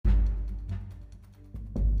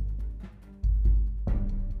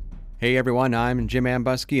Hey everyone, I'm Jim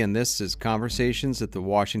Ambuske, and this is Conversations at the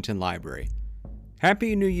Washington Library.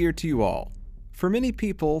 Happy New Year to you all. For many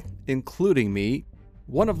people, including me,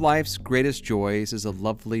 one of life's greatest joys is a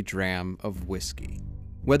lovely dram of whiskey.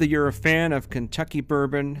 Whether you're a fan of Kentucky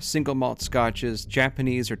bourbon, single malt scotches,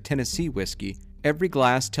 Japanese or Tennessee whiskey, every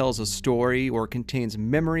glass tells a story or contains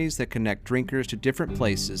memories that connect drinkers to different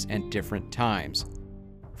places and different times.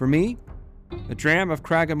 For me, a dram of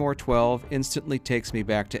Cragganmore 12 instantly takes me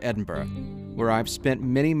back to Edinburgh, where I've spent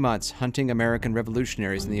many months hunting American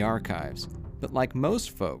revolutionaries in the archives. But like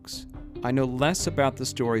most folks, I know less about the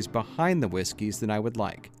stories behind the whiskeys than I would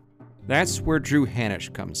like. That's where Drew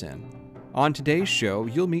Hannisch comes in. On today's show,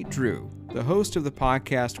 you'll meet Drew, the host of the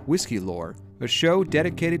podcast Whiskey Lore, a show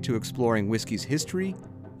dedicated to exploring whiskey's history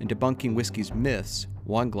and debunking whiskey's myths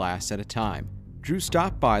one glass at a time. Drew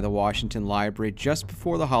stopped by the Washington Library just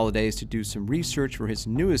before the holidays to do some research for his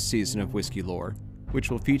newest season of Whiskey Lore, which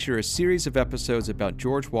will feature a series of episodes about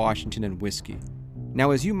George Washington and whiskey. Now,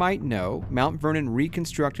 as you might know, Mount Vernon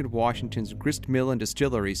reconstructed Washington's grist mill and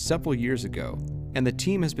distillery several years ago, and the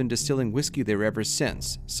team has been distilling whiskey there ever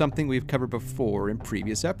since, something we've covered before in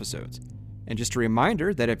previous episodes. And just a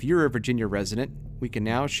reminder that if you're a Virginia resident, we can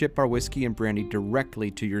now ship our whiskey and brandy directly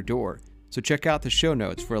to your door. So check out the show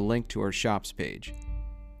notes for a link to our shops page.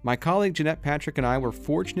 My colleague Jeanette Patrick and I were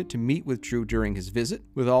fortunate to meet with Drew during his visit,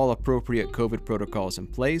 with all appropriate COVID protocols in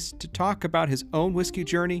place, to talk about his own whiskey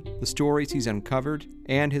journey, the stories he's uncovered,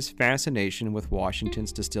 and his fascination with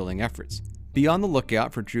Washington's distilling efforts. Be on the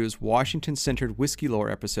lookout for Drew's Washington-centered Whiskey Lore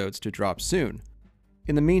episodes to drop soon.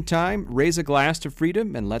 In the meantime, raise a glass to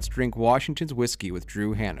freedom and let's drink Washington's whiskey with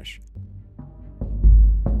Drew Hannisch.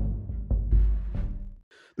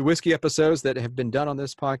 The whiskey episodes that have been done on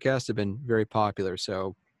this podcast have been very popular,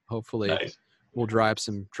 so hopefully Nice. We'll drive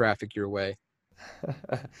some traffic your way.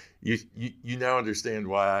 You now understand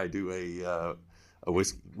why I do a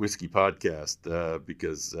whiskey podcast,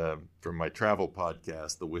 because from my travel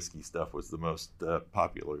podcast, the whiskey stuff was the most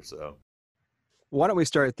popular. So why don't we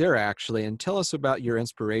start there, actually, and tell us about your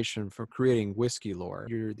inspiration for creating Whiskey Lore.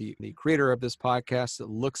 You're the creator of this podcast that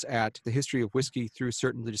looks at the history of whiskey through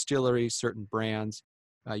certain distilleries, certain brands.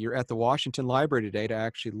 You're at the Washington Library today to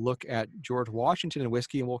actually look at George Washington and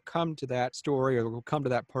whiskey, and we'll come to that story, or we'll come to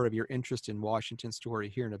that part of your interest in Washington's story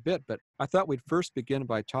here in a bit. But I thought we'd first begin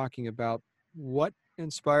by talking about what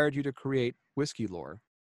inspired you to create Whiskey Lore.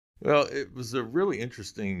 Well, it was a really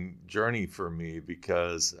interesting journey for me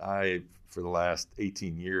because I, for the last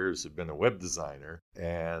 18 years, have been a web designer,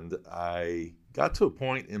 and I got to a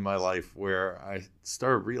point in my life where I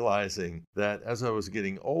started realizing that as I was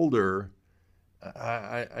getting older,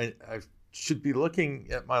 I should be looking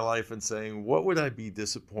at my life and saying, what would I be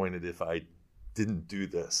disappointed if I didn't do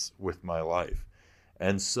this with my life?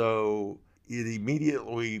 And so it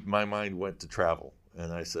immediately, my mind went to travel.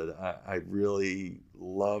 And I said, I really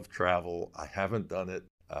love travel. I haven't done it.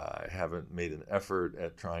 I haven't made an effort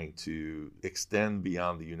at trying to extend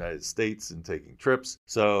beyond the United States and taking trips.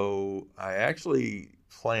 So I actually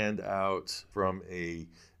planned out from a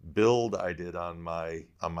build I did on my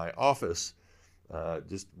office.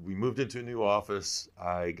 We moved into a new office.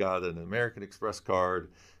 I got an American Express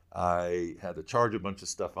card. I had to charge a bunch of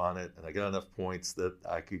stuff on it, and I got enough points that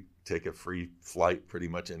I could take a free flight pretty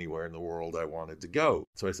much anywhere in the world I wanted to go.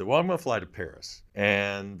 So I said, well, I'm going to fly to Paris.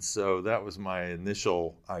 And so that was my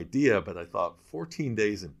initial idea, but I thought 14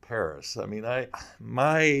 days in Paris. I mean,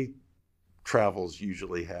 my travels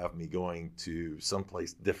usually have me going to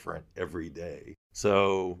someplace different every day.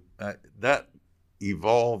 So that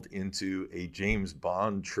evolved into a James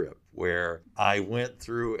Bond trip where I went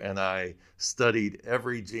through and I studied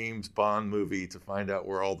every James Bond movie to find out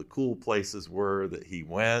where all the cool places were that he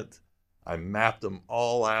went. I mapped them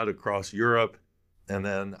all out across Europe, and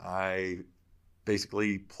then I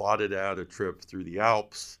basically plotted out a trip through the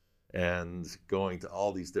Alps and going to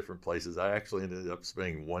all these different places. I actually ended up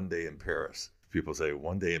spending one day in Paris. People say,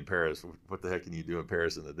 one day in Paris, what the heck can you do in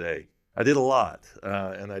Paris in a day? I did a lot,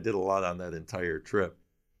 and I did a lot on that entire trip.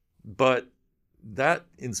 But that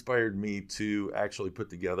inspired me to actually put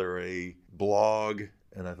together a blog,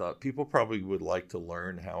 and I thought people probably would like to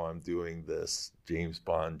learn how I'm doing this James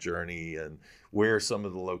Bond journey and where some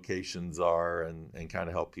of the locations are, and kind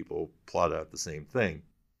of help people plot out the same thing.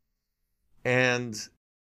 And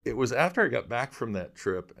it was after I got back from that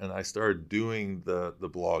trip and I started doing the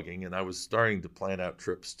blogging, and I was starting to plan out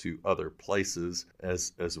trips to other places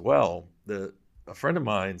as well, that a friend of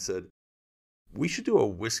mine said, we should do a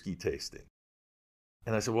whiskey tasting.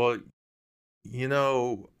 And I said, well,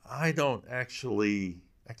 I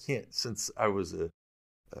can't, since I was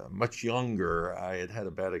much younger, I had had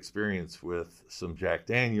a bad experience with some Jack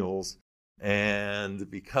Daniels. And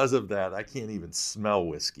because of that, I can't even smell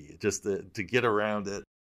whiskey. Just to get around it,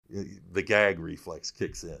 the gag reflex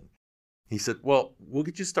kicks in. He said, well, we'll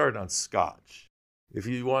get you started on scotch. If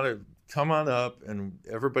you want to come on up, and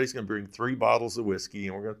everybody's going to bring 3 bottles of whiskey,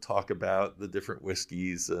 and we're going to talk about the different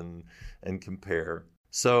whiskeys and compare.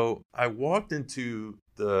 So I walked into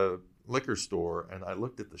the liquor store and I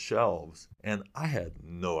looked at the shelves and I had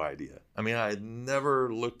no idea. I mean, I had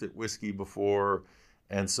never looked at whiskey before.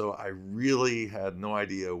 And so I really had no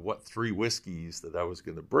idea what 3 whiskeys that I was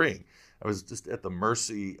going to bring. I was just at the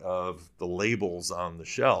mercy of the labels on the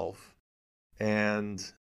shelf. And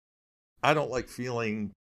I don't like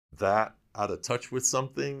feeling that out of touch with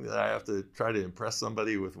something, that I have to try to impress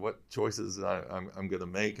somebody with what choices I'm going to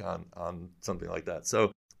make on something like that.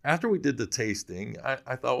 So after we did the tasting,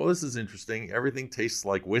 I thought, well, this is interesting. Everything tastes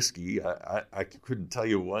like whiskey. I couldn't tell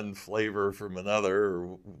you one flavor from another or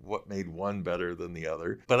what made one better than the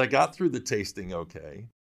other. But I got through the tasting okay.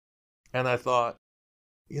 And I thought,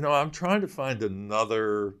 I'm trying to find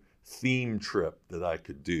another theme trip that I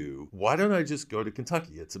could do. Why don't I just go to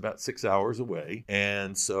Kentucky? It's about 6 hours away.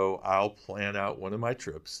 And so I'll plan out one of my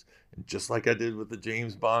trips. And just like I did with the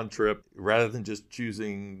James Bond trip, rather than just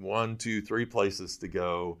choosing 1, 2, 3 places to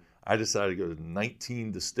go, I decided to go to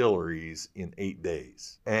 19 distilleries in 8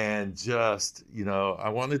 days. And just, I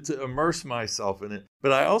wanted to immerse myself in it.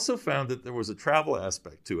 But I also found that there was a travel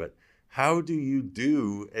aspect to it. How do you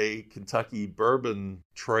do a Kentucky bourbon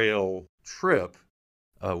trail trip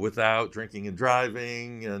without drinking and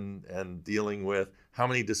driving and dealing with how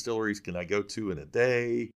many distilleries can I go to in a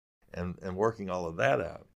day and working all of that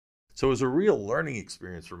out? So it was a real learning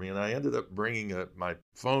experience for me. And I ended up bringing my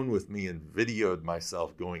phone with me and videoed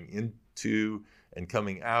myself going into and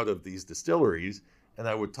coming out of these distilleries. And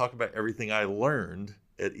I would talk about everything I learned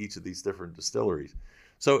at each of these different distilleries.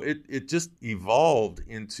 So it just evolved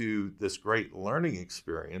into this great learning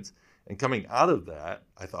experience. And coming out of that,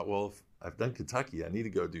 I thought, well, if I've done Kentucky, I need to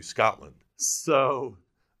go do Scotland. So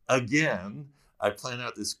again, I planned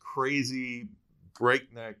out this crazy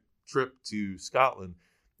breakneck trip to Scotland.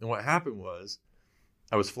 And what happened was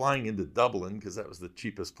I was flying into Dublin because that was the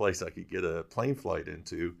cheapest place I could get a plane flight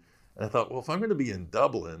into. And I thought, well, if I'm going to be in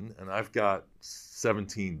Dublin and I've got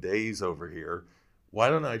 17 days over here, why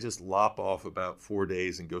don't I just lop off about 4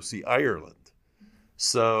 days and go see Ireland?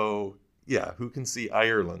 So yeah, who can see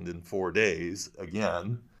Ireland in 4 days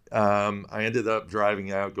again? I ended up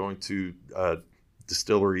driving out, going to a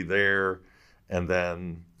distillery there, and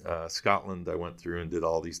then Scotland, I went through and did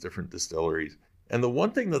all these different distilleries. And the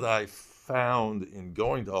one thing that I found in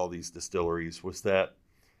going to all these distilleries was that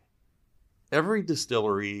every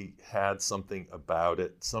distillery had something about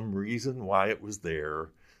it, some reason why it was there,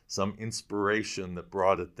 some inspiration that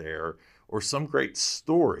brought it there, or some great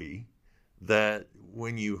story that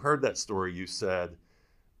when you heard that story, you said,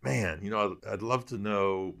 man, I'd love to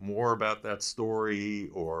know more about that story,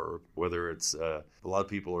 or whether it's a lot of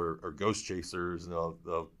people are ghost chasers and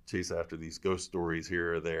they'll chase after these ghost stories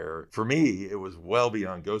here or there. For me, it was well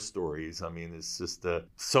beyond ghost stories. I mean, it's just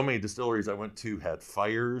so many distilleries I went to had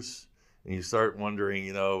fires. And you start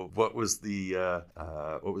wondering, what was the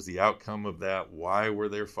outcome of that? Why were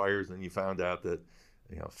there fires? And you found out that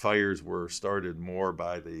fires were started more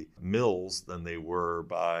by the mills than they were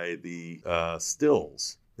by the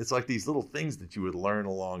stills. It's like these little things that you would learn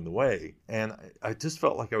along the way. And I just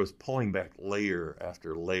felt like I was pulling back layer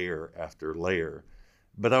after layer after layer.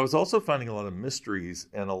 But I was also finding a lot of mysteries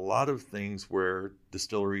and a lot of things where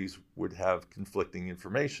distilleries would have conflicting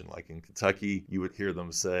information. Like in Kentucky, you would hear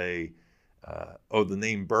them say, the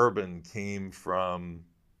name bourbon came from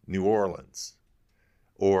New Orleans,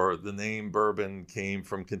 or the name bourbon came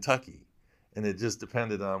from Kentucky. And it just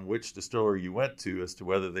depended on which distillery you went to as to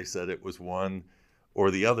whether they said it was one or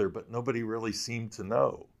the other, but nobody really seemed to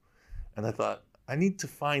know. And I thought, I need to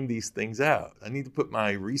find these things out. I need to put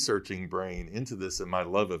my researching brain into this and my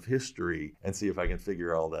love of history and see if I can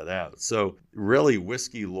figure all that out. So really,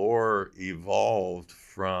 whiskey lore evolved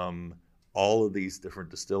from all of these different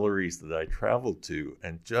distilleries that I traveled to,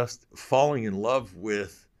 and just falling in love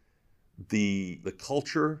with the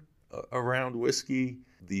culture around whiskey,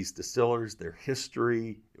 these distillers, their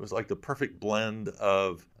history. It was like the perfect blend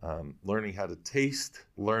of learning how to taste,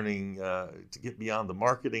 learning to get beyond the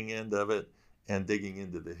marketing end of it, and digging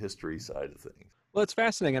into the history side of things. Well, it's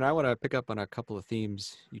fascinating, and I want to pick up on a couple of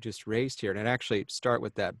themes you just raised here, and actually start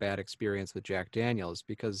with that bad experience with Jack Daniels,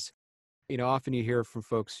 because often you hear from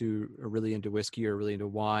folks who are really into whiskey or really into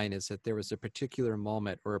wine is that there was a particular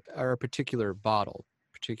moment or a particular bottle,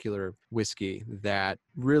 particular whiskey that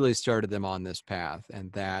really started them on this path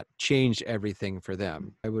and that changed everything for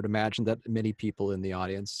them? I would imagine that many people in the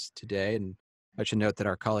audience today, and I should note that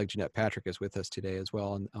our colleague Jeanette Patrick is with us today as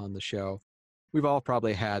well on the show. We've all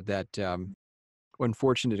probably had that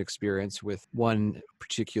unfortunate experience with one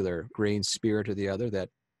particular grain, spirit, or the other that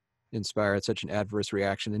inspired such an adverse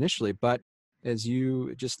reaction initially. But as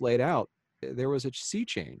you just laid out, there was a sea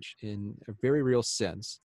change in a very real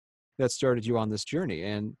sense that started you on this journey.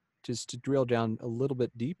 And just to drill down a little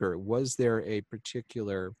bit deeper, was there a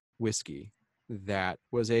particular whiskey that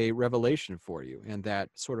was a revelation for you? And that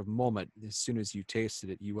sort of moment, as soon as you tasted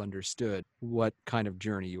it, you understood what kind of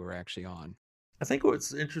journey you were actually on? I think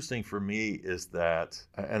what's interesting for me is that,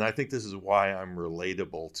 and I think this is why I'm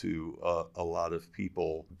relatable to a lot of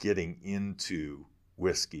people getting into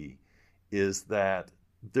whiskey, is that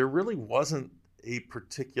there really wasn't a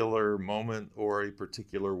particular moment or a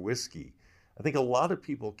particular whiskey. I think a lot of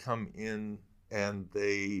people come in and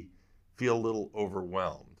they feel a little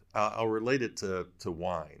overwhelmed. I'll relate it to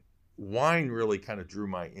wine. Wine really kind of drew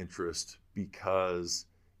my interest because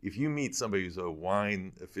if you meet somebody who's a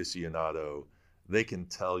wine aficionado, they can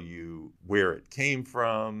tell you where it came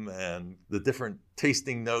from and the different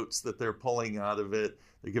tasting notes that they're pulling out of it.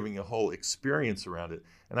 They're giving a whole experience around it.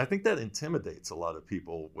 And I think that intimidates a lot of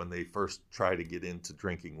people when they first try to get into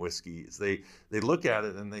drinking whiskey. Is they look at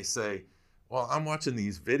it and they say, well, I'm watching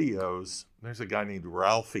these videos. There's a guy named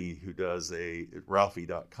Ralphie who does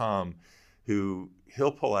Ralphie.com, who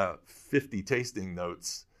he'll pull out 50 tasting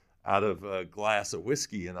notes out of a glass of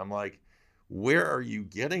whiskey. And I'm like, where are you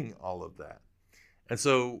getting all of that? And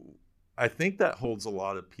so I think that holds a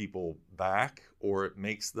lot of people back, or it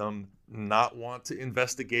makes them not want to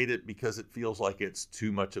investigate it because it feels like it's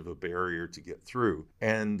too much of a barrier to get through.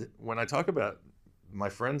 And when I talk about my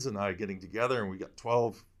friends and I getting together and we got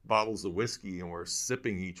 12 bottles of whiskey and we're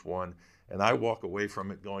sipping each one, and I walk away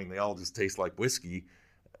from it going, they all just taste like whiskey.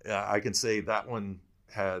 I can say that one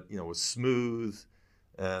was smooth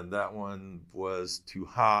and that one was too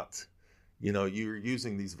hot. You're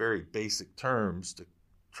using these very basic terms to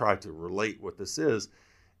try to relate what this is.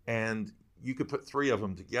 And you could put three of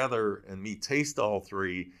them together and me taste all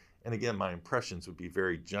three. And again, my impressions would be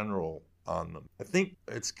very general on them. I think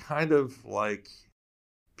it's kind of like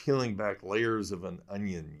peeling back layers of an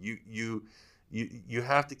onion. You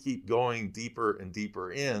have to keep going deeper and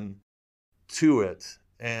deeper in to it,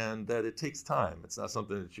 and that it takes time. It's not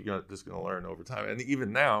something that you're just going to learn over time. And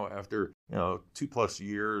even now, after 2+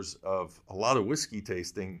 years of a lot of whiskey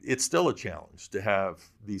tasting, it's still a challenge to have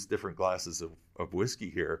these different glasses of whiskey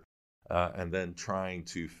here, and then trying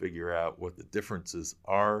to figure out what the differences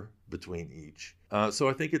are between each. So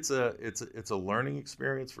I think it's a learning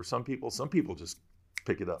experience for some people. Some people just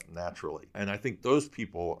pick it up naturally, and I think those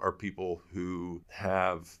people are people who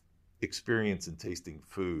have experience in tasting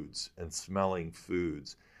foods and smelling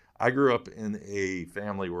foods. I grew up in a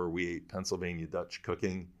family where we ate Pennsylvania Dutch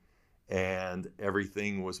cooking, and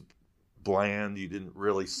everything was bland. You didn't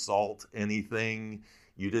really salt anything.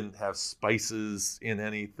 You didn't have spices in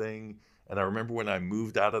anything. And I remember when I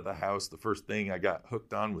moved out of the house, the first thing I got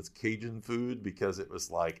hooked on was Cajun food, because it was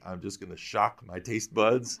like, I'm just going to shock my taste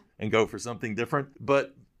buds and go for something different.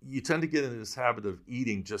 But you tend to get into this habit of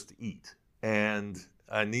eating just to eat. And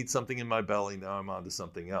I need something in my belly. Now I'm on to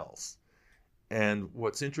something else. And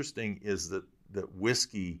what's interesting is that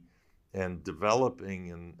whiskey and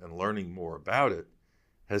developing and learning more about it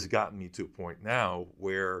has gotten me to a point now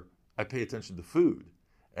where I pay attention to food.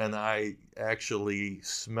 And I actually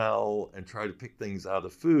smell and try to pick things out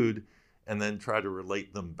of food and then try to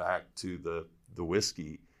relate them back to the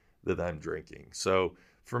whiskey that I'm drinking. So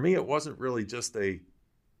for me, it wasn't really just a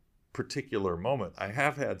particular moment. I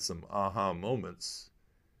have had some aha moments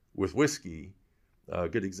with whiskey. A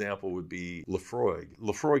good example would be Laphroaig.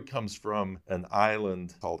 Laphroaig comes from an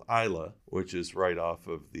island called Islay, which is right off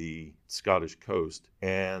of the Scottish coast,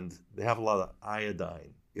 and they have a lot of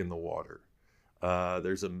iodine in the water.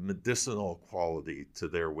 There's a medicinal quality to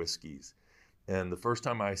their whiskeys. And the first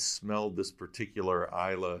time I smelled this particular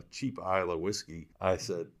cheap Islay whiskey, I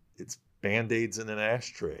said, it's Band-Aids in an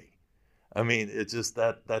ashtray. I mean, it's just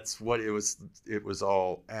that's what it was. It was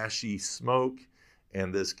all ashy smoke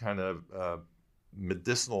and this kind of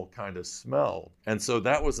medicinal kind of smell. And so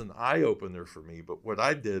that was an eye-opener for me. But what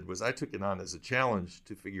I did was I took it on as a challenge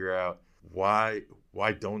to figure out why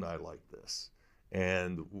don't I like this?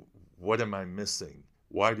 And what am I missing?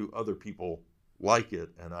 Why do other people like it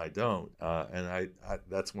and I don't? And I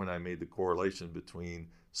that's when I made the correlation between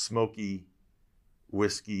smoky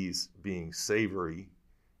whiskeys being savory.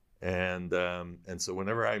 And so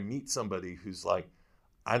whenever I meet somebody who's like,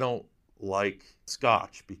 I don't like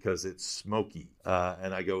Scotch because it's smoky.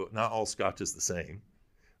 And I go, not all Scotch is the same.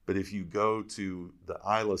 But if you go to the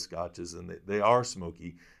Islay Scotches, and they are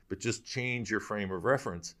smoky, but just change your frame of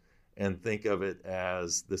reference and think of it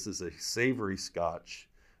as this is a savory Scotch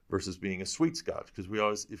versus being a sweet Scotch. Because we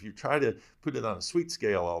always, if you try to put it on a sweet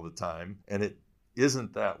scale all the time, and it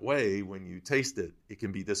isn't that way when you taste it, it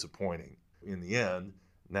can be disappointing. In the end,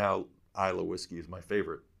 now Islay whiskey is my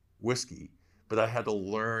favorite whiskey, but I had to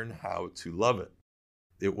learn how to love it.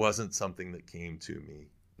 It wasn't something that came to me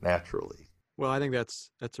naturally. Well, I think that's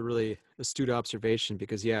a really astute observation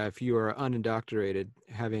because, yeah, if you are unindoctrinated,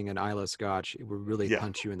 having an Islay Scotch, it would really Yeah,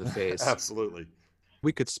 punch you in the face. absolutely.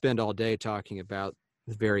 We could spend all day talking about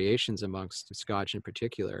the variations amongst Scotch in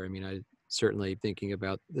particular. I mean, I certainly thinking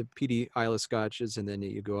about the peaty Islay Scotches, and then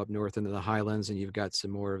you go up north into the Highlands, and you've got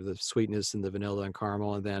some more of the sweetness and the vanilla and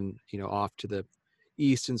caramel, and then off to the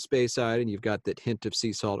east and Speyside, and you've got that hint of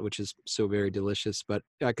sea salt, which is so very delicious. But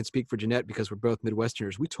I can speak for Jeanette because we're both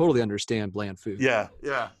Midwesterners. We totally understand bland food. Yeah,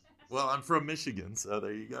 yeah. Well, I'm from Michigan, so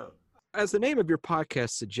there you go. As the name of your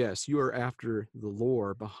podcast suggests, you are after the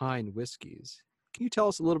lore behind whiskeys. Can you tell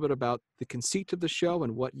us a little bit about the conceit of the show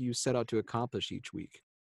and what you set out to accomplish each week?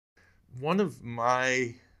 One of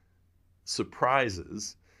my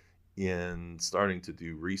surprises in starting to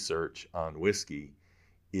do research on whiskey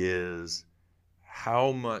is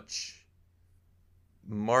how much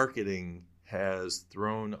marketing has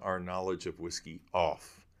thrown our knowledge of whiskey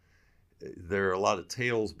off. There are a lot of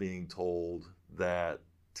tales being told that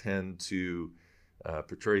tend to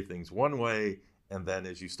portray things one way, and then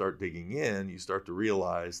as you start digging in, you start to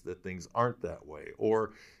realize that things aren't that way.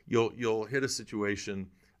 Or you'll hit a situation.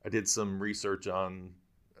 I did some research on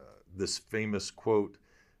this famous quote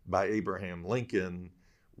by Abraham Lincoln,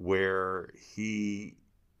 where he,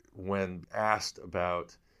 when asked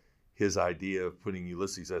about his idea of putting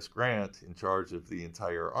Ulysses S. Grant in charge of the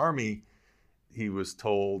entire army, he was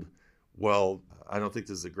told, well, I don't think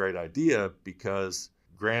this is a great idea because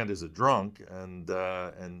Grant is a drunk, and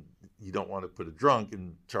you don't want to put a drunk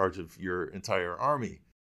in charge of your entire army.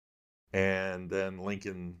 And then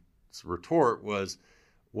Lincoln's retort was,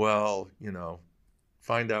 well,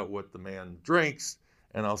 find out what the man drinks,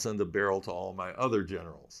 and I'll send a barrel to all my other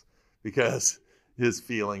generals. Because his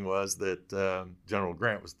feeling was that General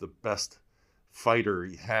Grant was the best fighter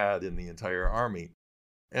he had in the entire army.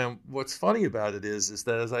 And what's funny about it is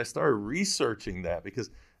that as I started researching that, because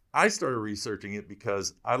I started researching it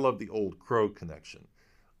because I love the Old Crow connection.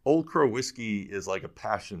 Old Crow whiskey is like a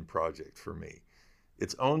passion project for me.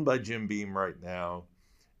 It's owned by Jim Beam right now,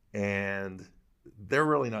 and they're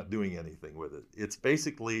really not doing anything with it. It's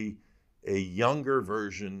basically a younger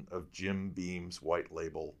version of Jim Beam's white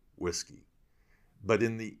label whiskey. But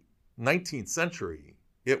in the 19th century,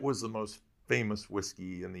 it was the most famous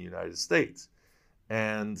whiskey in the United States.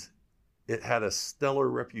 And it had a stellar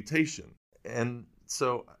reputation. And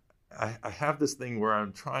so I have this thing where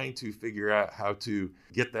I'm trying to figure out how to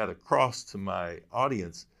get that across to my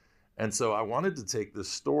audience. And so I wanted to take this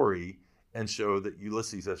story and show that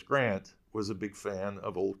Ulysses S. Grant was a big fan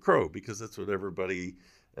of Old Crow, because that's what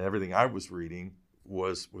everything I was reading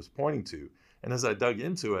was pointing to. And as I dug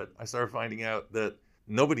into it, I started finding out that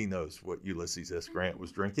nobody knows what Ulysses S. Grant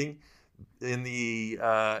was drinking. In the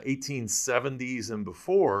 1870s and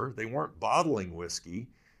before, they weren't bottling whiskey.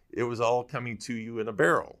 It was all coming to you in a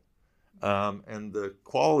barrel. And the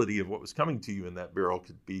quality of what was coming to you in that barrel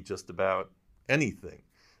could be just about anything.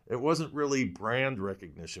 It wasn't really brand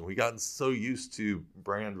recognition. We've gotten so used to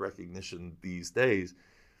brand recognition these days.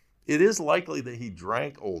 It is likely that he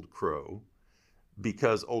drank Old Crow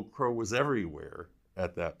because Old Crow was everywhere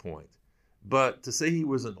at that point. But to say he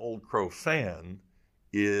was an Old Crow fan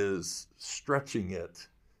is stretching it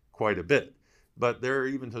quite a bit. But there are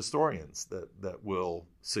even historians that will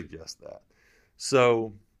suggest that.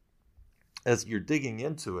 So as you're digging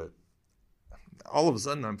into it, all of a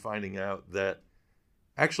sudden I'm finding out that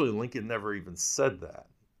actually Lincoln never even said that.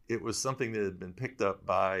 It was something that had been picked up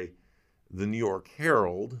by the New York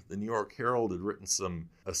Herald. The New York Herald had written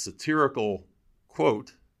a satirical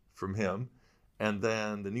quote from him, and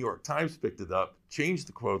then the New York Times picked it up, changed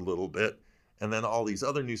the quote a little bit, and then all these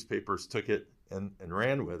other newspapers took it and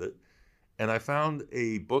ran with it. And I found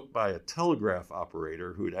a book by a telegraph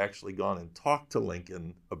operator who had actually gone and talked to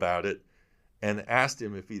Lincoln about it and asked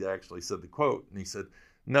him if he'd actually said the quote. And he said,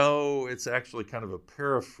 no, it's actually kind of a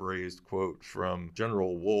paraphrased quote from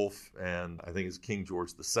General Wolfe, and I think it's King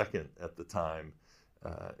George II at the time.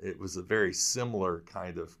 It was a very similar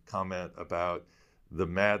kind of comment about the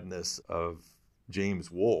madness of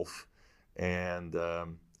James Wolfe, and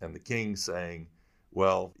the king saying,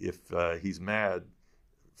 well, if he's mad,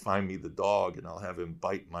 find me the dog and I'll have him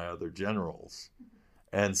bite my other generals.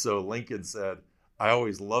 And so Lincoln said, I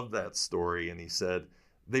always loved that story. And he said,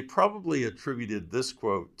 they probably attributed this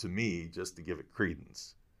quote to me just to give it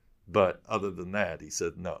credence. But other than that, he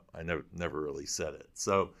said, no, I never really said it.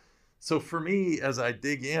 So for me, as I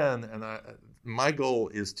dig in, and my goal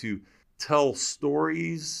is to tell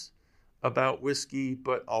stories about whiskey,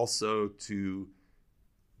 but also to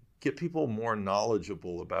get people more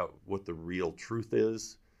knowledgeable about what the real truth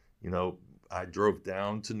is. You know, I drove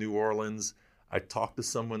down to New Orleans. I talked to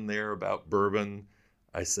someone there about bourbon.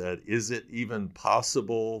 I said, is it even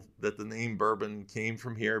possible that the name bourbon came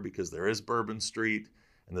from here? Because there is Bourbon Street.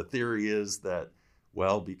 And the theory is that,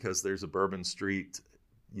 well, because there's a Bourbon Street,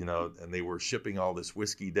 you know, and they were shipping all this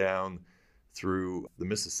whiskey down through the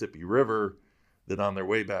Mississippi River, that on their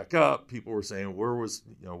way back up, people were saying, what was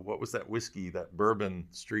that whiskey, that Bourbon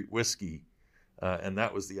Street whiskey? And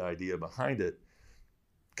that was the idea behind it.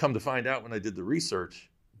 Come to find out, when I did the research,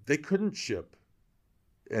 they couldn't ship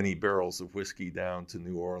any barrels of whiskey down to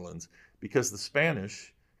New Orleans because the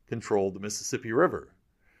Spanish controlled the Mississippi River.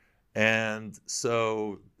 And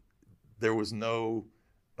so there was no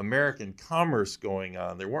American commerce going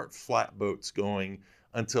on. There weren't flatboats going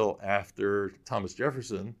until after Thomas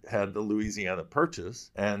Jefferson had the Louisiana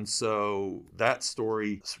Purchase. And so that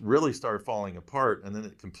story really started falling apart. And then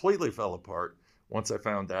it completely fell apart once I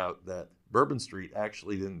found out that Bourbon Street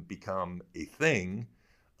actually didn't become a thing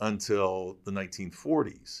until the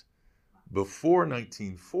 1940s. Before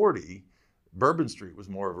 1940, Bourbon Street was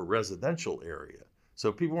more of a residential area.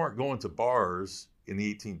 So people weren't going to bars in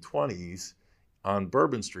the 1820s on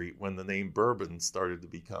Bourbon Street when the name bourbon started to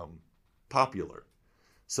become popular.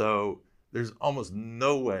 So there's almost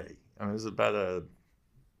no way, I mean, there's about a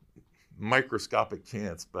microscopic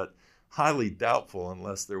chance, but highly doubtful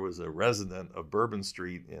unless there was a resident of Bourbon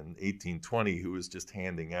Street in 1820 who was just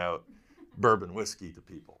handing out bourbon whiskey to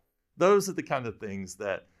people. Those are the kind of things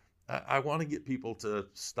that I want to get people to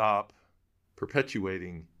stop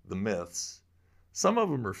perpetuating the myths. Some of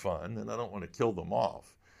them are fun, and I don't want to kill them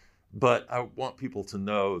off, but I want people to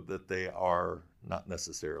know that they are not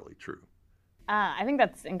necessarily true. I think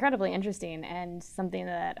that's incredibly interesting and something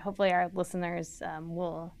that hopefully our listeners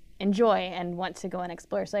will enjoy and want to go and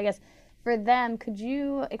explore. So I guess for them, could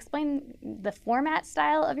you explain the format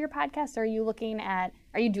style of your podcast? Are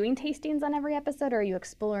you doing tastings on every episode, or are you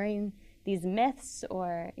exploring these myths,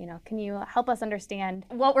 or, can you help us understand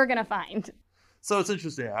what we're going to find? So it's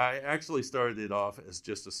interesting. I actually started it off as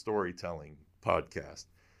just a storytelling podcast,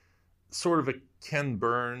 sort of a Ken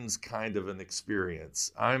Burns kind of an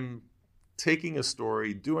experience. I'm taking a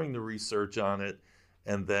story, doing the research on it,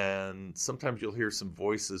 and then sometimes you'll hear some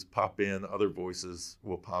voices pop in, other voices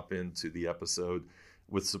will pop into the episode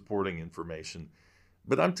with supporting information.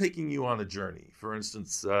 But I'm taking you on a journey. For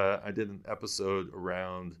instance, I did an episode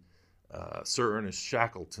around Sir Ernest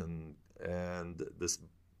Shackleton and this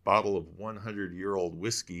bottle of 100-year-old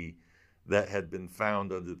whiskey that had been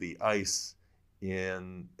found under the ice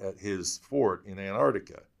at his fort in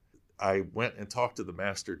Antarctica. I went and talked to the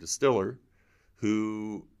master distiller,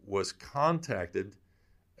 who was contacted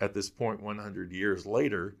at this point 100 years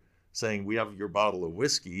later saying, we have your bottle of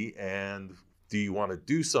whiskey, and do you want to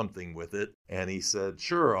do something with it? And he said,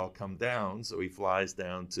 sure, I'll come down. So he flies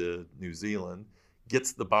down to New Zealand,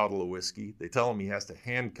 gets the bottle of whiskey. They tell him he has to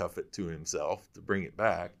handcuff it to himself to bring it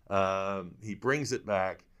back. He brings it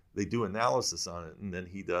back. They do analysis on it, and then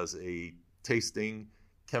he does a tasting,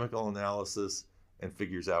 chemical analysis, and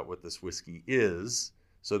figures out what this whiskey is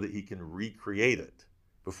so that he can recreate it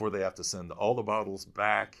before they have to send all the bottles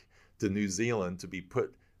back to New Zealand to be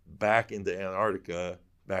put back into Antarctica,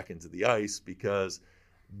 back into the ice, because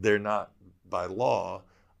they're not, by law,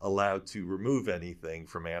 allowed to remove anything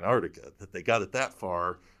from Antarctica. That they got it that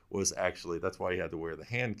far was actually, that's why he had to wear the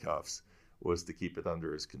handcuffs, was to keep it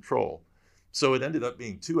under his control. So it ended up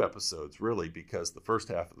being 2 episodes, really, because the first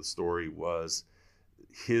half of the story was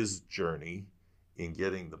his journey in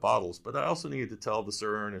getting the bottles. But I also needed to tell the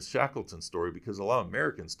Sir Ernest Shackleton story because a lot of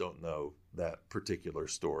Americans don't know that particular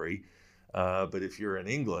story. But if you're in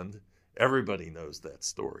England, everybody knows that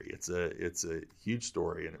story. It's a huge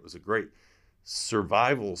story, and it was a great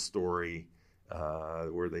survival story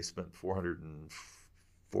where they spent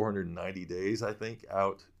 490 days, I think,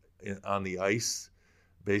 out on the ice,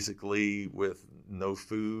 basically with no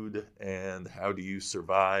food, and how do you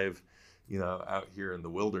survive, out here in the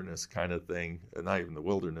wilderness kind of thing. Not even the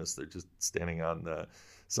wilderness, they're just standing on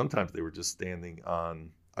sometimes they were just standing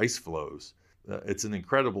on ice floes. It's an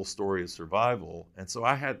incredible story of survival. And so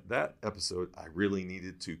I had that episode, I really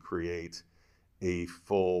needed to create a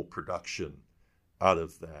full production out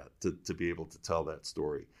of that to be able to tell that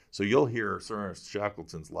story. So you'll hear Sir Ernest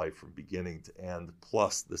Shackleton's life from beginning to end,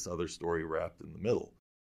 plus this other story wrapped in the middle.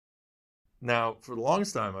 Now, for the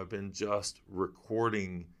longest time, I've been just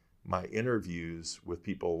recording my interviews with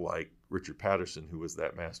people like Richard Patterson, who was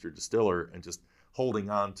that master distiller, and just holding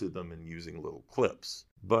on to them and using little clips.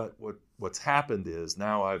 But what's happened is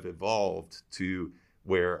now I've evolved to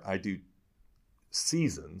where I do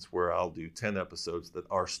seasons where I'll do 10 episodes that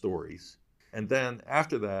are stories. And then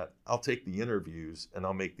after that, I'll take the interviews and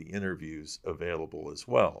I'll make the interviews available as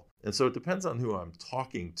well. And so it depends on who I'm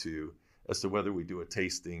talking to as to whether we do a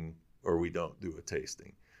tasting or we don't do a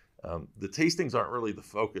tasting. The tastings aren't really the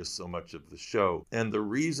focus so much of the show. And the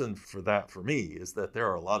reason for that for me is that there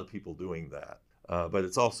are a lot of people doing that. But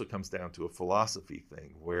it also comes down to a philosophy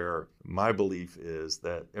thing where my belief is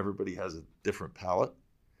that everybody has a different palate.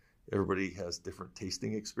 Everybody has different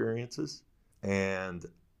tasting experiences. And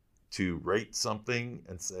to rate something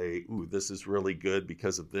and say, ooh, this is really good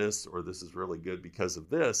because of this, or this is really good because of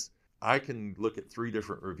this, I can look at 3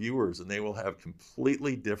 different reviewers and they will have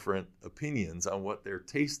completely different opinions on what they're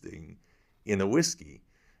tasting in a whiskey.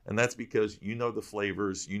 And that's because you know the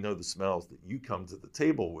flavors, you know the smells that you come to the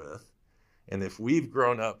table with. And if we've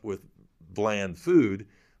grown up with bland food,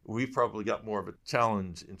 we've probably got more of a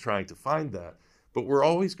challenge in trying to find that. But we're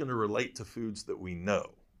always going to relate to foods that we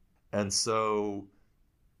know. And so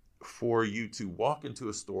for you to walk into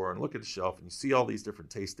a store and look at a shelf and you see all these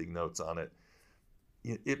different tasting notes on it,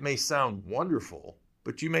 it may sound wonderful,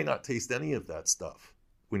 but you may not taste any of that stuff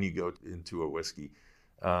when you go into a whiskey.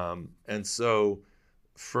 And so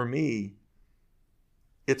for me,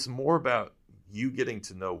 it's more about you getting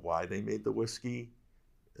to know why they made the whiskey,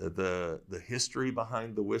 the history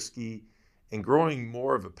behind the whiskey, and growing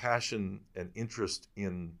more of a passion and interest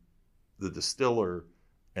in the distiller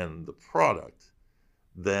and the product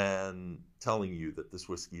than telling you that this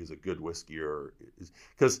whiskey is a good whiskey, or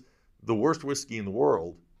because the worst whiskey in the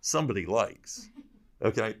world somebody likes.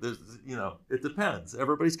 Okay, it depends.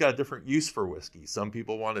 Everybody's got a different use for whiskey. Some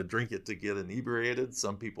people want to drink it to get inebriated.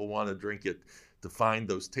 Some people want to drink it to find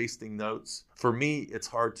those tasting notes. For me, it's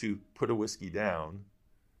hard to put a whiskey down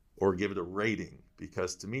or give it a rating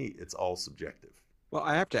because to me, it's all subjective. Well,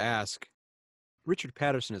 I have to ask, Richard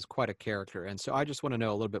Patterson is quite a character, and so I just want to know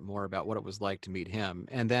a little bit more about what it was like to meet him.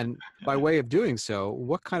 And then, by way of doing so,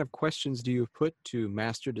 what kind of questions do you put to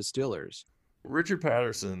master distillers? Richard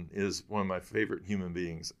Patterson is one of my favorite human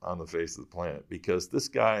beings on the face of the planet because this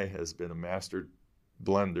guy has been a master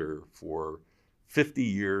blender for 50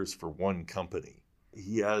 years for one company.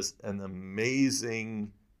 He has an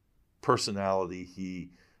amazing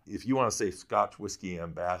personality. If you want to say Scotch whiskey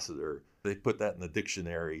ambassador, they put that in the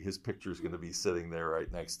dictionary. His picture is going to be sitting there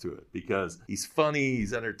right next to it because he's funny,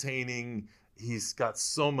 he's entertaining, he's got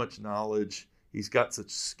so much knowledge, he's got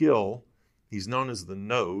such skill. He's known as the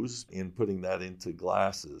nose in putting that into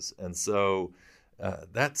glasses. And so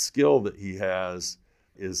that skill that he has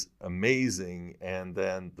is amazing. And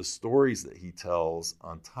then the stories that he tells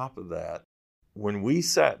on top of that. When we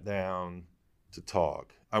sat down to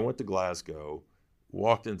talk, I went to Glasgow,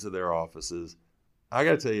 walked into their offices. I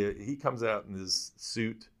got to tell you, he comes out in his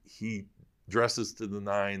suit. He dresses to the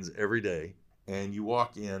nines every day. And you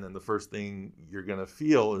walk in and the first thing you're going to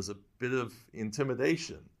feel is a bit of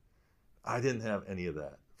intimidation. I didn't have any of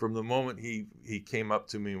that. From the moment he came up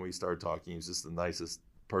to me and we started talking, he was just the nicest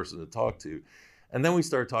person to talk to. And then we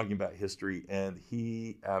started talking about history, and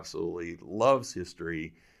he absolutely loves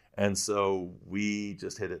history. And so we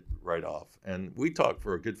just hit it right off. And we talked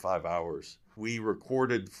for a good 5 hours. We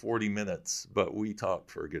recorded 40 minutes, but we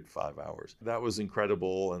talked for a good 5 hours. That was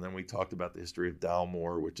incredible. And then we talked about the history of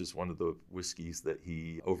Dalmore, which is one of the whiskeys that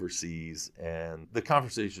he oversees. And the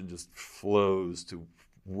conversation just flows to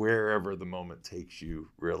wherever the moment takes you,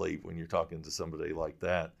 really, when you're talking to somebody like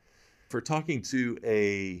that. For talking to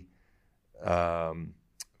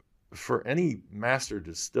for any master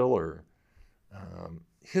distiller,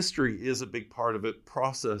 history is a big part of it.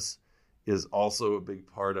 Process is also a big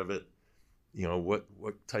part of it. You know, what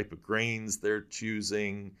type of grains they're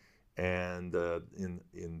choosing. And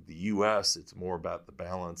in the U.S., it's more about the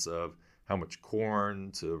balance of how much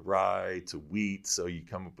corn to rye to wheat. So you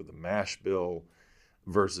come up with a mash bill.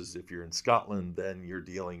 Versus if you're in Scotland, then you're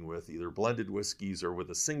dealing with either blended whiskeys or with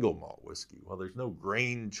a single malt whiskey. Well, there's no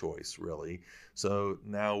grain choice, really. So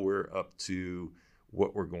now we're up to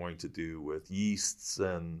what we're going to do with yeasts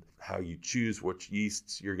and how you choose which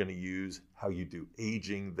yeasts you're going to use, how you do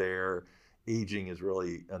aging there. Aging is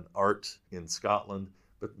really an art in Scotland.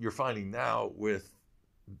 But you're finding now with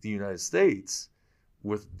the United States,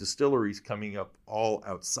 with distilleries coming up all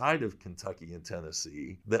outside of Kentucky and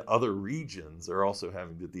Tennessee, the other regions are also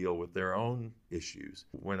having to deal with their own issues.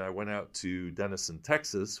 When I went out to Denison,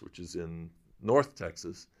 Texas, which is in North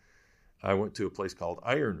Texas, I went to a place called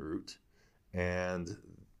Iron Root, and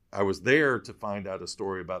I was there to find out a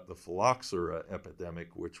story about the phylloxera epidemic,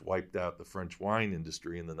 which wiped out the French wine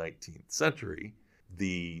industry in the 19th century.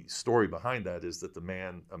 The story behind that is that a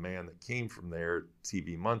man that came from there,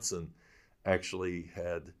 T.B. Munson, actually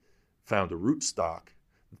had found a rootstock,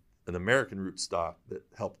 an American rootstock that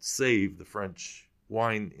helped save the French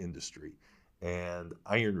wine industry. And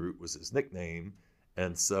Iron Root was his nickname.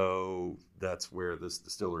 And so that's where this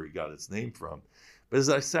distillery got its name from. But as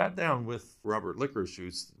I sat down with Robert Licorice,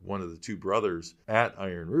 who's one of the two brothers at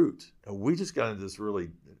Iron Root, we just got into this really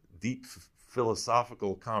deep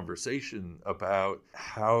philosophical conversation about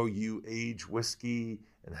how you age whiskey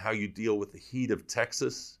and how you deal with the heat of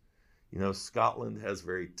Texas. You know, Scotland has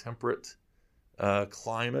very temperate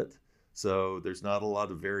climate, so there's not a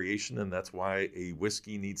lot of variation, and that's why a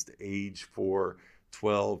whiskey needs to age for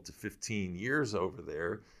 12 to 15 years over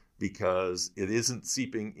there, because it isn't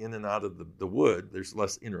seeping in and out of the wood. There's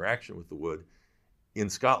less interaction with the wood in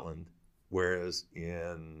Scotland, whereas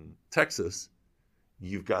in Texas,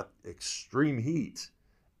 you've got extreme heat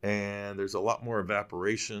and there's a lot more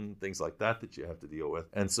evaporation, things like that you have to deal with.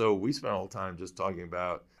 And so we spent all the time just talking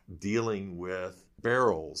about dealing with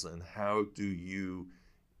barrels and how do you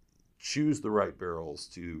choose the right barrels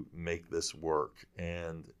to make this work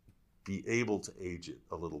and be able to age it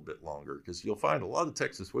a little bit longer. Because you'll find a lot of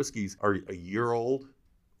Texas whiskeys are a year old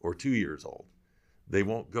or 2 years old. They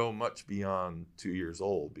won't go much beyond 2 years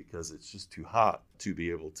old because it's just too hot to be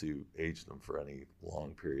able to age them for any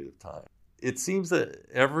long period of time. It seems that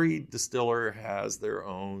every distiller has their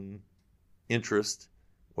own interest,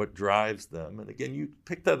 what drives them. And again, you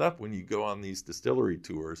pick that up when you go on these distillery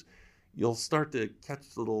tours. You'll start to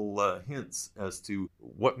catch little hints as to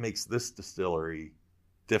what makes this distillery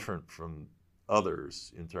different from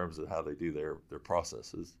others in terms of how they do their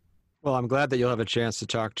processes. Well, I'm glad that you'll have a chance to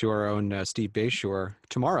talk to our own Steve Bayshore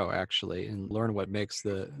tomorrow, actually, and learn what makes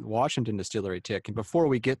the Washington distillery tick. And before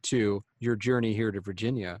we get to your journey here to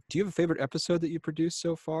Virginia, do you have a favorite episode that you produced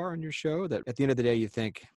so far on your show that at the end of the day you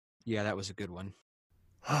think, yeah, that was a good one?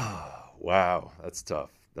 Wow, that's tough.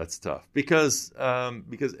 That's tough because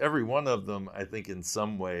every one of them, I think, in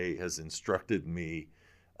some way has instructed me.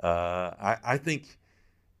 I think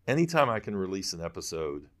anytime I can release an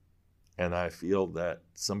episode and I feel that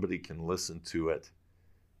somebody can listen to it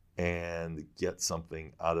and get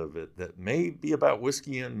something out of it that may be about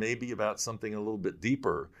whiskey and maybe about something a little bit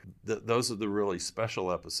deeper, those are the really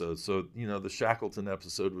special episodes. So, you know, the Shackleton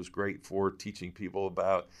episode was great for teaching people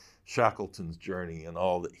about Shackleton's journey and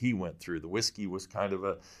all that he went through. The whiskey was kind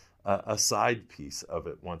of a side piece of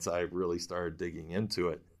it once I really started digging into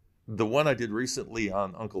it. The one I did recently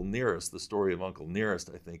on Uncle Nearest, the story of Uncle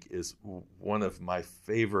Nearest, I think is one of my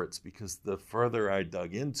favorites because the further I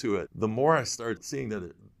dug into it, the more I started seeing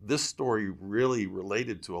that this story really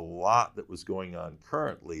related to a lot that was going on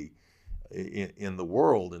currently in the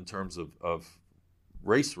world in terms of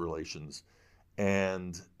race relations.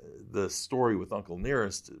 And the story with Uncle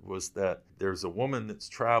Nearest was that there's a woman that's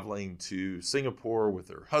traveling to Singapore with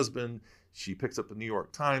her husband. She picks up a New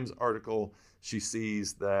York Times article. She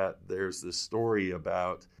sees that there's this story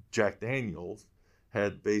about Jack Daniels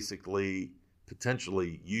had basically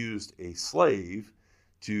potentially used a slave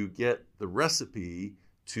to get the recipe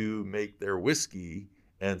to make their whiskey.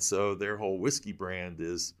 And so their whole whiskey brand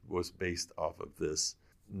was based off of this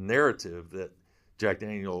narrative that Jack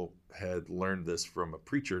Daniel had learned this from a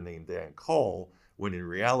preacher named Dan Call, when in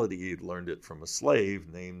reality he'd learned it from a slave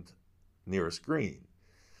named Nearest Green.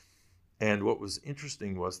 And what was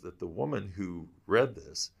interesting was that the woman who read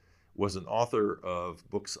this was an author of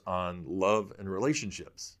books on love and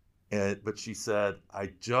relationships. But she said,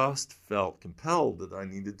 I just felt compelled that I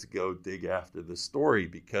needed to go dig after this story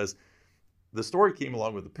because the story came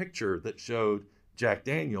along with a picture that showed Jack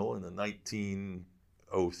Daniel in the 1900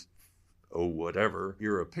 whatever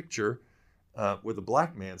era picture with a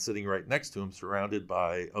black man sitting right next to him surrounded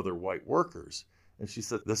by other white workers. And she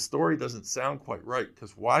said, the story doesn't sound quite right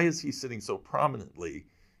because why is he sitting so prominently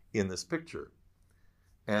in this picture?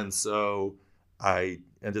 And so I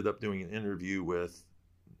ended up doing an interview with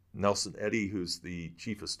Nelson Eddy, who's the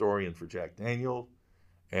chief historian for Jack Daniel.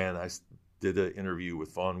 And I did an interview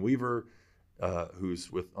with Fawn Weaver,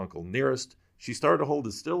 who's with Uncle Nearest. She started a whole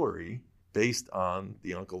distillery based on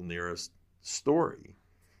the Uncle Nearest story.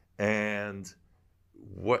 And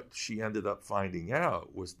what she ended up finding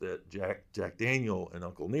out was that Jack Daniel and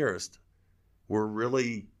Uncle Nearest were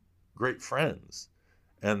really great friends.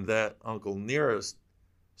 and that Uncle Nearest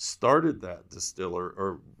started that distiller,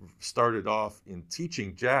 or started off in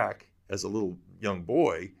teaching Jack as a little young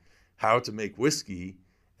boy how to make whiskey.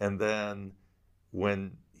 And then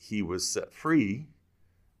when he was set free,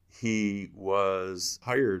 he was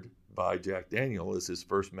hired by Jack Daniel as his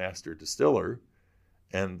first master distiller.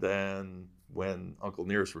 And then when Uncle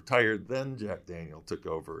Nearest retired, then Jack Daniel took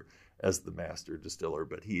over as the master distiller.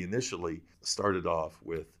 But he initially started off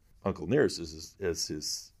with Uncle Nearest as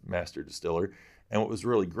his master distiller. And what was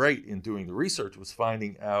really great in doing the research was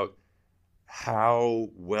finding out how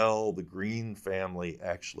well the Green family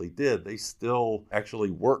actually did. They still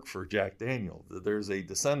actually work for Jack Daniel. There's a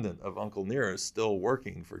descendant of Uncle Nearest still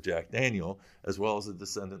working for Jack Daniel, as well as a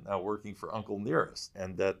descendant now working for Uncle Nearest,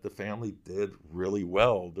 and that the family did really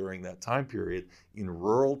well during that time period in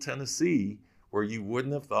rural Tennessee, where you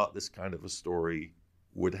wouldn't have thought this kind of a story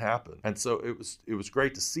would happen. And so it was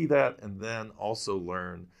great to see that, and then also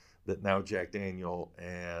learn that now Jack Daniel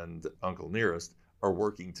and Uncle Nearest are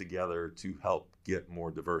working together to help get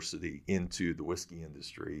more diversity into the whiskey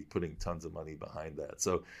industry, putting tons of money behind that.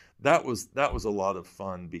 So that was a lot of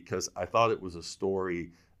fun, because I thought it was a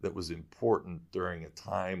story that was important during a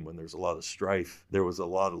time when there's a lot of strife. There was a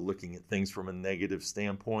lot of looking at things from a negative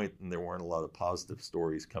standpoint, and there weren't a lot of positive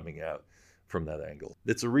stories coming out from that angle.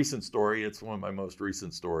 It's a recent story. It's one of my most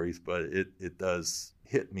recent stories, but it does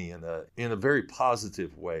hit me in a very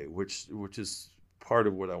positive way, which is part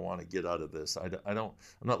of what I want to get out of this. I'm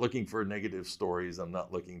not looking for negative stories. I'm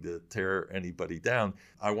not looking to tear anybody down.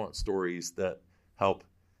 I want stories that help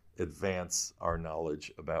advance our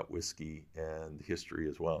knowledge about whiskey and history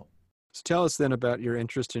as well. So tell us then about your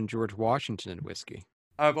interest in George Washington and whiskey.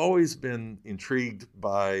 I've always been intrigued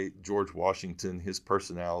by George Washington, his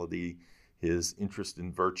personality, his interest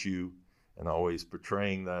in virtue, and always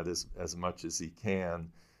portraying that as much as he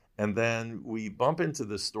can. And then we bump into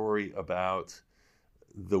the story about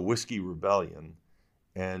the Whiskey Rebellion,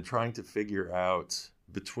 and trying to figure out,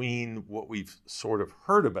 between what we've sort of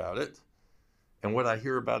heard about it and what I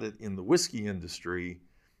hear about it in the whiskey industry,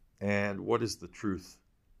 and what is the truth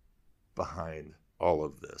behind all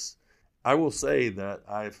of this. I will say that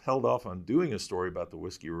I've held off on doing a story about the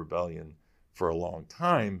Whiskey Rebellion for a long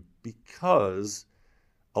time, because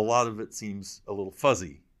a lot of it seems a little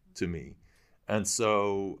fuzzy to me. And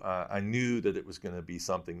so I knew that it was going to be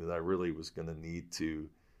something that I really was going to need to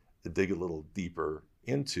dig a little deeper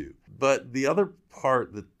into. But the other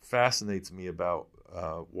part that fascinates me about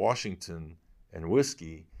Washington and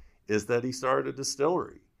whiskey is that he started a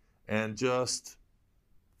distillery. And just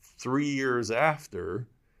 3 years after,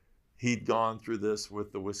 he'd gone through this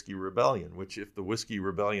with the Whiskey Rebellion, which, if the Whiskey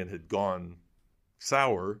Rebellion had gone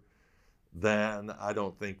sour, then I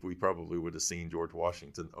don't think we probably would have seen George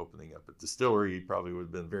Washington opening up a distillery. He probably would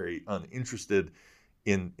have been very uninterested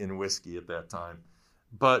in whiskey at that time.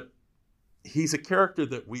 But he's a character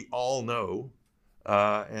that we all know.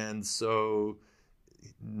 And so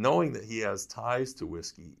knowing that he has ties to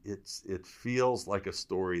whiskey, it feels like a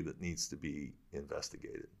story that needs to be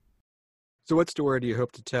investigated. So what story do you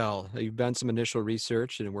hope to tell? You've done some initial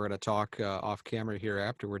research, and we're going to talk off camera here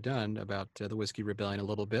after we're done about the Whiskey Rebellion a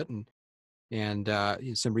little bit, and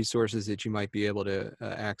some resources that you might be able to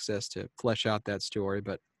access to flesh out that story.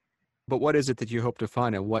 But what is it that you hope to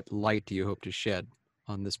find, and what light do you hope to shed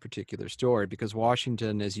on this particular story? Because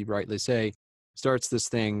Washington, as you rightly say, starts this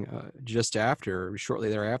thing shortly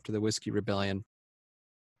thereafter, the Whiskey Rebellion.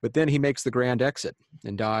 But then he makes the grand exit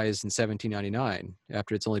and dies in 1799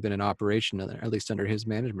 after it's only been in operation, at least under his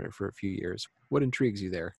management, for a few years. What intrigues you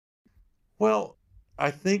there? Well, I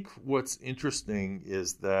think what's interesting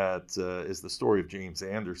is that is the story of James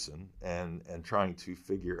Anderson, and trying to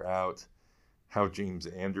figure out how James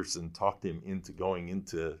Anderson talked him into going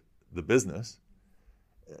into the business,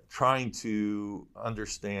 trying to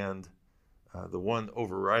understand the one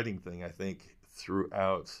overriding thing I think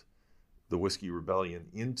throughout the Whiskey Rebellion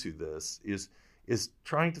into this is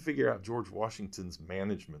trying to figure out George Washington's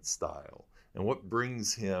management style and what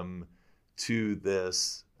brings him to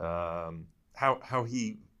this, how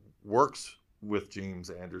he works with James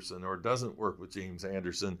Anderson or doesn't work with James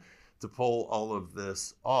Anderson to pull all of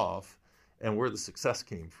this off, and where the success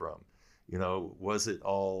came from. You know, was it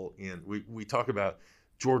all in, we talk about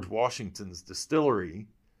George Washington's distillery,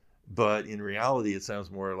 but in reality, it sounds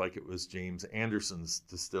more like it was James Anderson's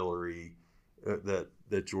distillery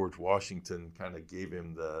that George Washington kind of gave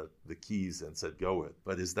him the keys and said, go with.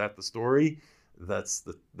 But is that the story? That's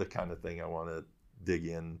the kind of thing I want to dig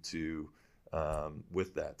into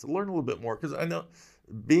with that, to learn a little bit more. Because I know,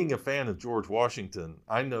 being a fan of George Washington,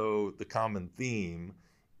 I know the common theme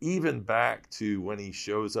even back to when he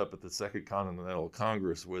shows up at the Second Continental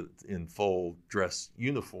Congress in full dress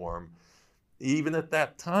uniform, even at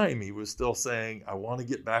that time, he was still saying, I want to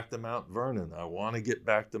get back to Mount Vernon. I want to get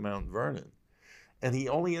back to Mount Vernon. And he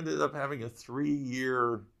only ended up having a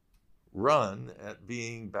 3-year run at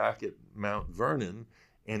being back at Mount Vernon.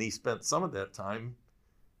 And he spent some of that time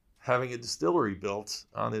having a distillery built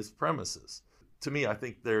on his premises. To me, I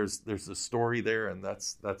think there's a story there, and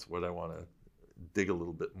that's what I want to dig a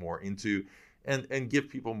little bit more into and give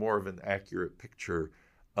people more of an accurate picture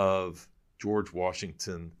of George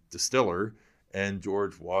Washington distiller and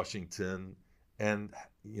George Washington and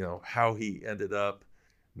how he ended up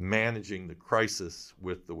managing the crisis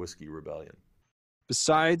with the Whiskey Rebellion.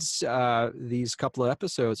 Besides these couple of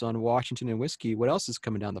episodes on Washington and whiskey, what else is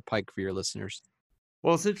coming down the pike for your listeners?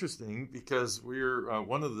 Well, it's interesting because we're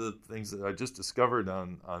one of the things that I just discovered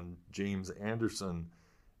on James Anderson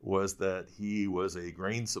was that he was a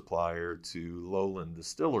grain supplier to Lowland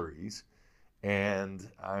Distilleries. And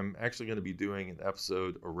I'm actually going to be doing an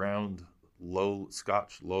episode around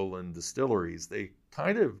Scotch Lowland Distilleries. They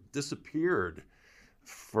kind of disappeared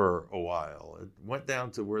for a while. It went down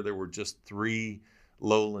to where there were just 3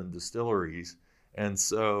 Lowland distilleries. And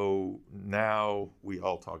so now we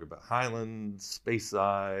all talk about Highland,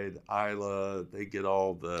 Speyside, Islay. They get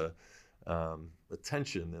all the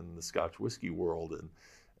attention in the Scotch whiskey world.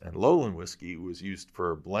 And Lowland whiskey was used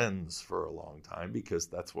for blends for a long time because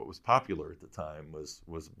that's what was popular at the time was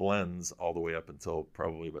blends all the way up until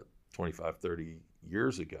probably about 25, 30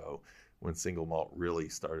 years ago when single malt really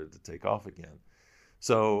started to take off again.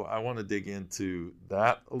 So I want to dig into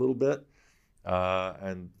that a little bit.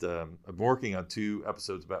 I'm working on 2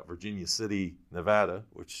 episodes about Virginia City, Nevada,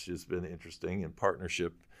 which has been interesting in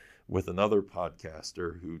partnership with another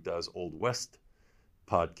podcaster who does Old West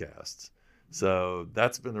podcasts. So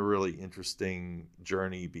that's been a really interesting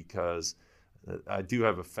journey because I do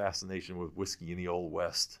have a fascination with whiskey in the Old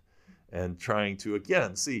West and trying to,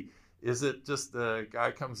 again, see, is it just a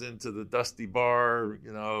guy comes into the dusty bar,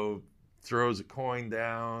 throws a coin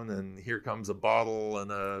down and here comes a bottle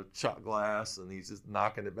and a shot glass and he's just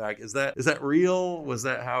knocking it back. Is that real? Was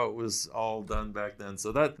that how it was all done back then?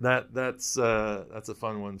 So that's a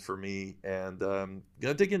fun one for me. And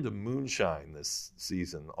gonna dig into moonshine this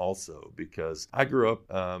season also because I grew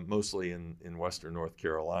up mostly in Western North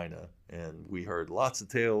Carolina, and we heard lots of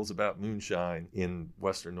tales about moonshine in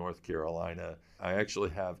Western North Carolina. I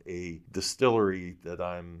actually have a distillery that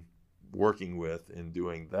I'm working with in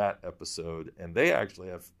doing that episode, and they actually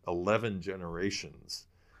have 11 generations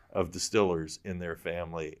of distillers in their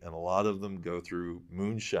family, and a lot of them go through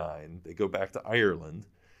moonshine. They go back to Ireland,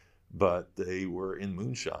 but they were in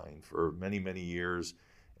moonshine for many, many years.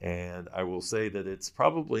 And I will say that it's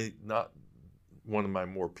probably not one of my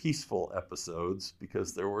more peaceful episodes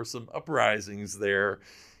because there were some uprisings there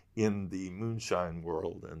in the moonshine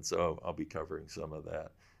world, and so I'll be covering some of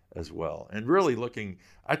that as well. And really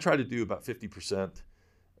I try to do about 50%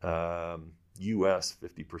 US,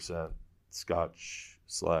 50%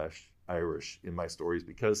 Scotch/Irish in my stories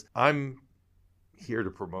because I'm here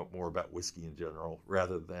to promote more about whiskey in general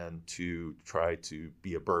rather than to try to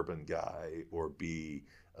be a bourbon guy or be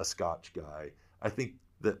a Scotch guy. I think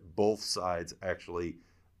that both sides actually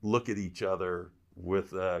look at each other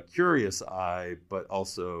with a curious eye, but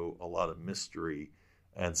also a lot of mystery.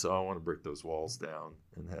 And so I want to break those walls down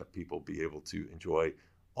and have people be able to enjoy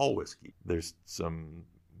all whiskey. There's some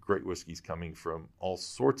great whiskeys coming from all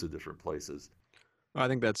sorts of different places. I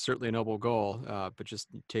think that's certainly a noble goal, but just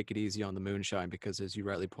take it easy on the moonshine because, as you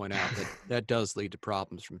rightly point out, that does lead to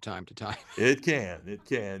problems from time to time. It can,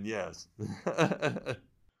 yes.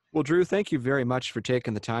 Well, Drew, thank you very much for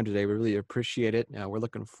taking the time today. We really appreciate it. We're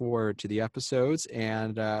looking forward to the episodes,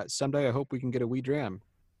 and someday I hope we can get a wee dram.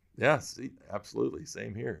 Yes, absolutely.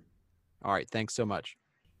 Same here. All right. Thanks so much.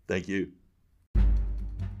 Thank you.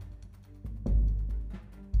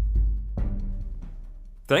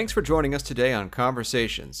 Thanks for joining us today on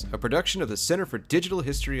Conversations, a production of the Center for Digital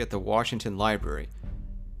History at the Washington Library.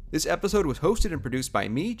 This episode was hosted and produced by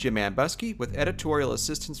me, Jim Ambuske, with editorial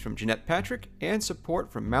assistance from Jeanette Patrick and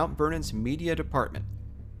support from Mount Vernon's Media Department.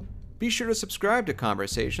 Be sure to subscribe to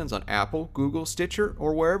Conversations on Apple, Google, Stitcher,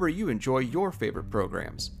 or wherever you enjoy your favorite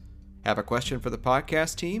programs. Have a question for the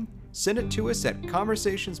podcast team? Send it to us at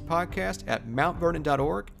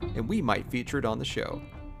conversationspodcast@mountvernon.org, and we might feature it on the show.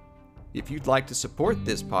 If you'd like to support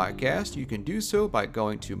this podcast, you can do so by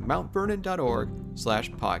going to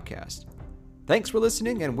mountvernon.org/podcast. Thanks for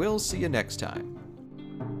listening, and we'll see you next time.